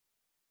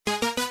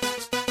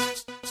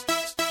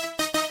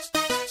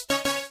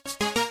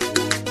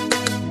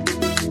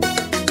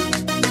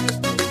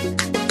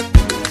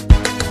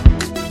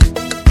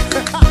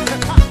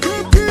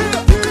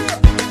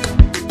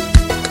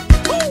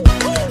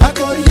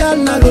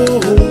nalo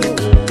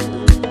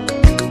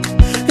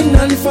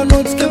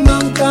inalifanot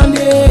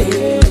kemankane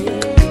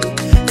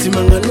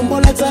timanga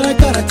numbola tsara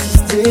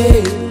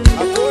karatiste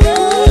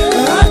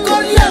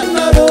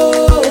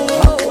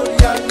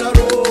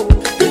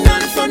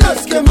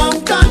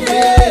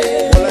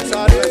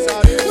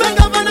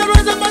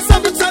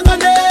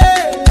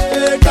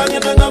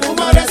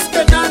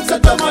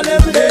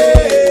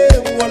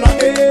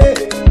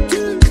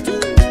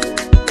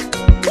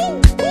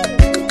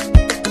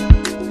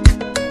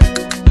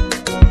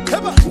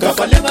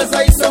Gafalenga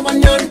zaisa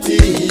manyanti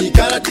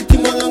karatiti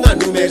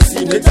mwangangano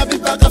merci netapi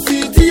paka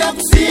fiti ya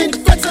kusini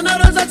kwetsa na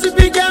roza ti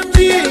Big MJ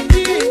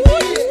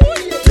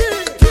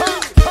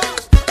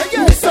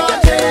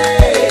misaotra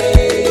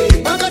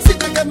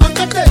magasita ke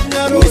makate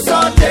na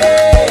misaotra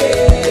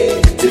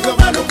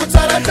tivanga no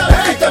kutsara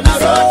ta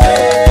misaotra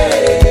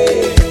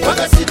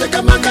magasita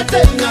ke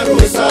makate na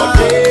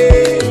misaotra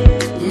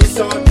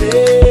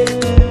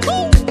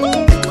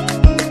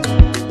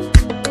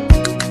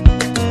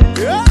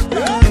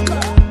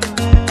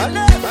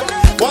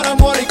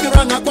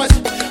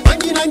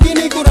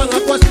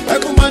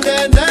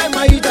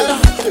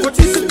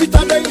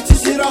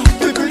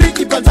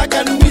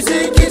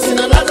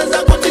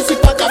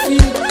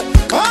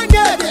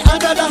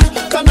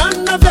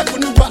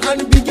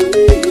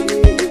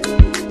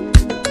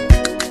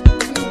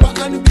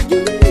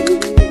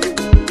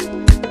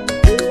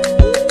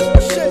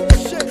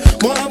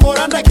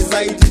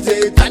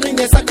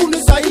taningesa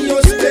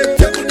kunisaiyo step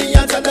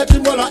tekuniyanza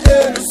letimbola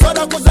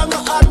soda kuzanga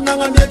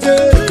adnanga miete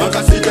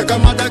makasite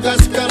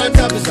kamadagasikara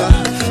tabisa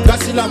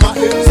kasilama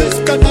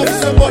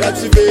sesikanabisembola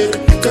tiveri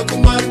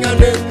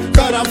tekumarngane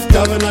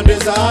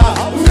karafutavenandeza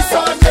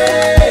misaotra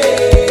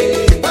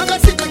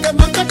makasite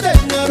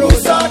kemakatena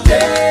misaotra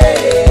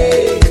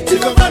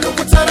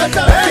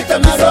tivevanokutsaratabita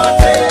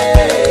misaotra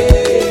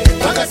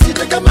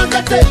makasite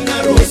kemakatena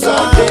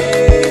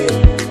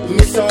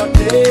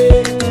misaotra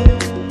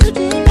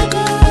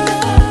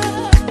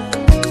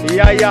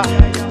ya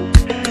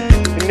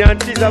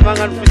nyantiza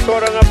mangan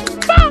pisora nga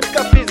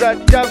baka pizza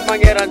jam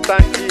mangeran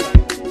tanki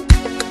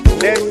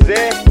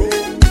neze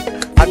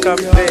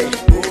atamze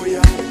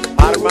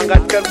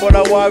armangatkan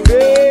bola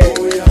wabe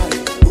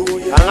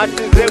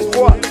angati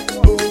zenkwa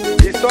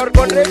isor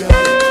konre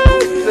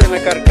sena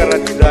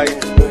karkaran zai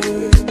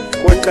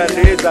kota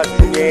leza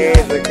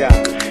tinyezeka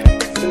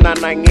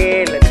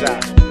sinanangele ta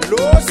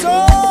loso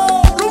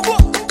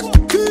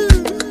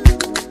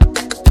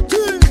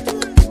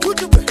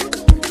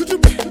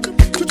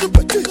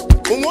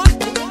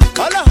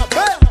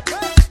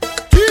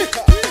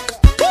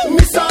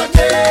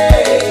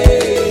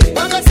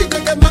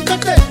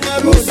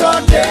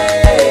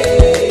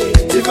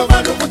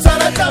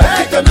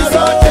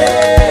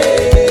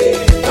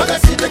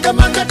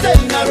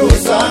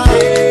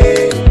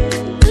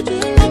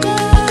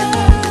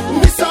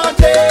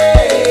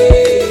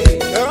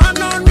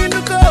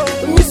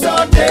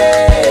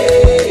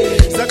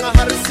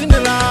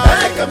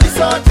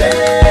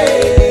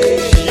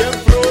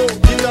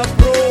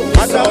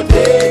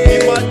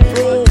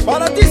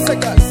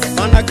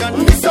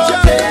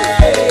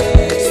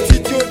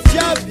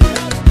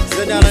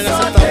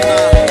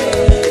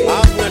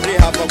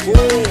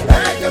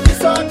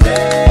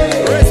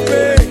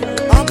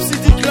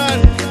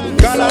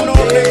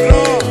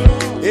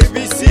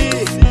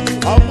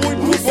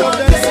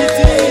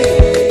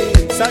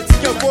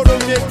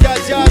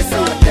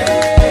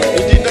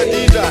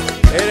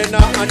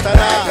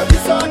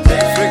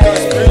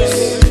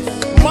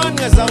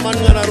Zaman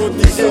ngana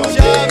roti se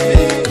jave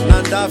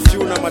nanda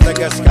fiu na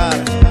Madagascar.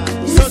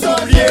 Sans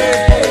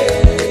oublier